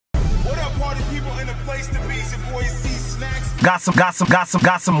party people in a place to be. Your boy csnacks.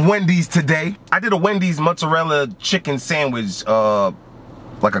 Got some Wendy's today. I did a Wendy's mozzarella chicken sandwich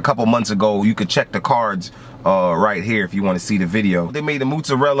like a couple months ago. You could check the cards right here if you want to see the video. They made the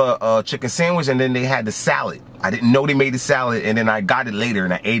mozzarella chicken sandwich, and then they had the salad. I didn't know they made the salad, and then I got it later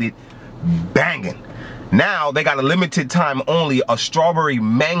and I ate it. Banging. Now they got a limited time only, a strawberry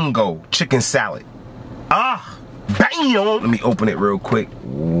mango chicken salad. Ah, bang! Let me open it real quick.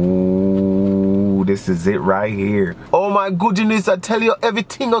 Ooh, this is it right here. Oh my goodness, I tell you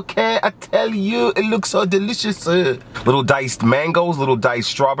everything, okay? I tell you, it looks so delicious. Little diced mangoes, little diced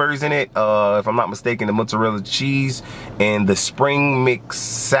strawberries in it. If I'm not mistaken, the mozzarella cheese and the spring mix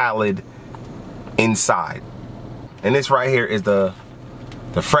salad inside. And this right here is the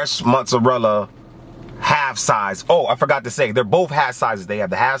fresh mozzarella half size. Oh, I forgot to say, they're both half sizes. They have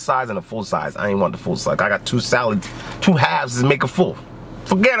the half size and the full size. I ain't want the full size. I got two salads, two halves to make a full.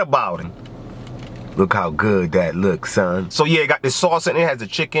 Forget about it. Look how good that looks, son. So yeah, it got this sauce in it. It has the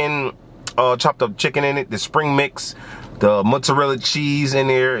chicken, chopped up chicken in it, the spring mix, the mozzarella cheese in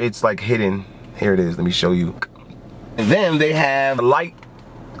there. It's like hidden. Here it is, let me show you. And then they have light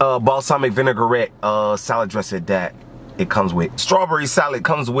balsamic vinaigrette salad dressing that it comes with. Strawberry salad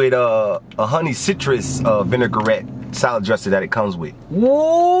comes with a honey citrus vinaigrette salad dressing that it comes with.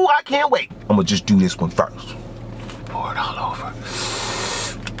 Woo, I can't wait. I'm gonna just do this one first. Pour it all over.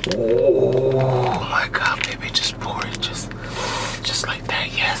 Oh my God, baby, just pour it, just like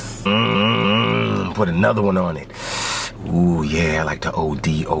that, yes. Put another one on it. Ooh, yeah, I like the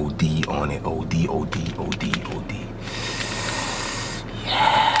OD on it. OD.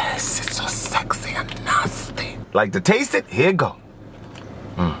 Yes, it's so sexy and nasty. Like to taste it? Here you go.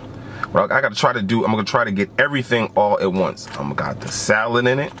 What I gotta try to do, I'm gonna try to get everything all at once. Got the salad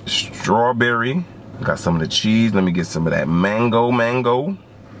in it, strawberry, got some of the cheese. Let me get some of that mango.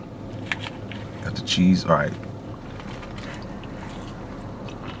 Got the cheese, all right.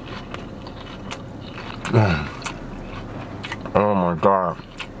 Oh my God.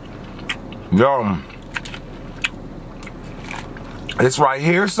 Yum. This right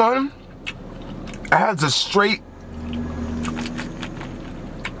here, son, it has a straight,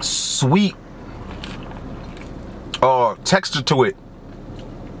 sweet texture to it.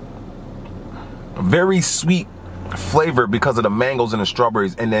 A very sweet flavor because of the mangoes and the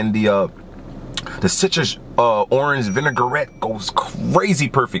strawberries, and then the citrus orange vinaigrette goes crazy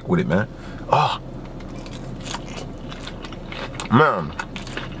perfect with it, man. Oh, man.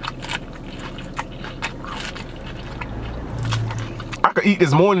 I could eat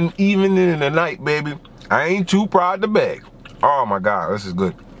this morning, evening, and the night, baby. I ain't too proud to beg. Oh my God, this is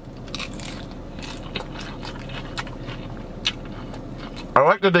good. I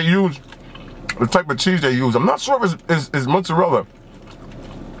like that they use the type of cheese they use. I'm not sure if it's mozzarella.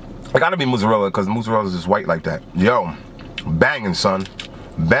 It gotta be mozzarella because mozzarella is just white like that. Yo, banging, son.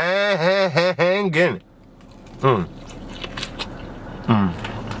 Banging.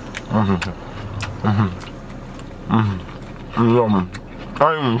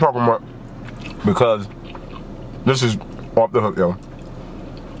 I ain't even talking about, because this is off the hook, yo.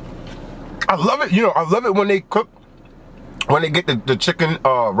 I love it, you know, I love it when they cook, when they get the chicken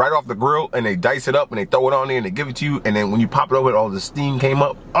right off the grill and they dice it up and they throw it on there and they give it to you, and then when you pop it over, all the steam came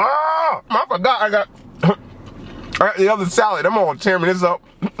up. Ah, I forgot I got the other salad. I'm all tearing this up.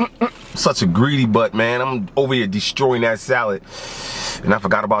 Such a greedy butt, man. I'm over here destroying that salad. And I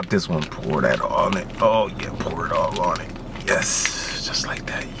forgot about this one. Pour that on it. Oh yeah, pour it all on it. Yes, just like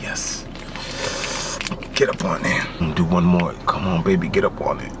that, yes. Get up on there. Do one more. Come on, baby, get up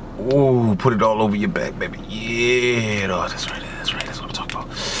on it. Ooh, put it all over your back, baby. Yeah, oh, that's right, that's what I'm talking about.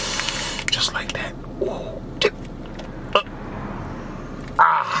 Just like that. Ooh.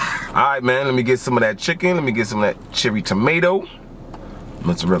 All right, man, let me get some of that chicken. Let me get some of that cherry tomato.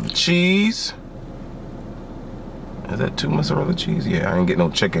 Mozzarella cheese. Is that two mozzarella cheese? Yeah, I ain't get no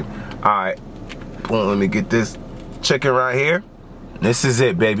chicken. All right, boom, let me get this chicken right here. This is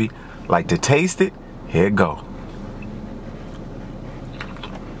it, baby. Like to taste it? Here it go.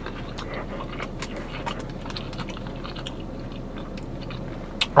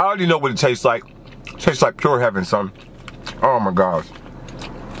 I already know what it tastes like. It tastes like pure heaven, son. Oh my gosh.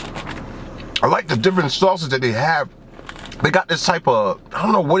 I like the different sauces that they have. They got this type of, I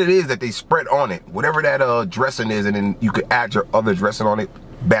don't know what it is that they spread on it. Whatever that dressing is, and then you could add your other dressing on it.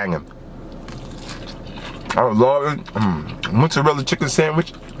 Banging. I love it. Mozzarella chicken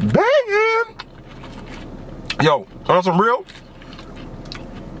sandwich. Banging. Yo, on some real,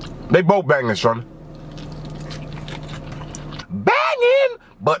 they both banging, son. Banging.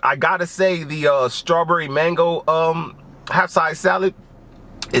 But I gotta say, the strawberry mango half-size salad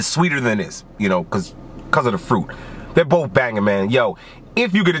It's sweeter than this, you know, because of the fruit. They're both banging, man. Yo,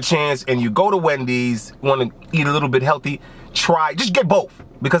 if you get a chance and you go to Wendy's, want to eat a little bit healthy, just get both.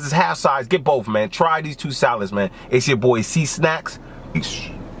 Because it's half size, get both, man. Try these two salads, man. It's your boy csnacks. Peace.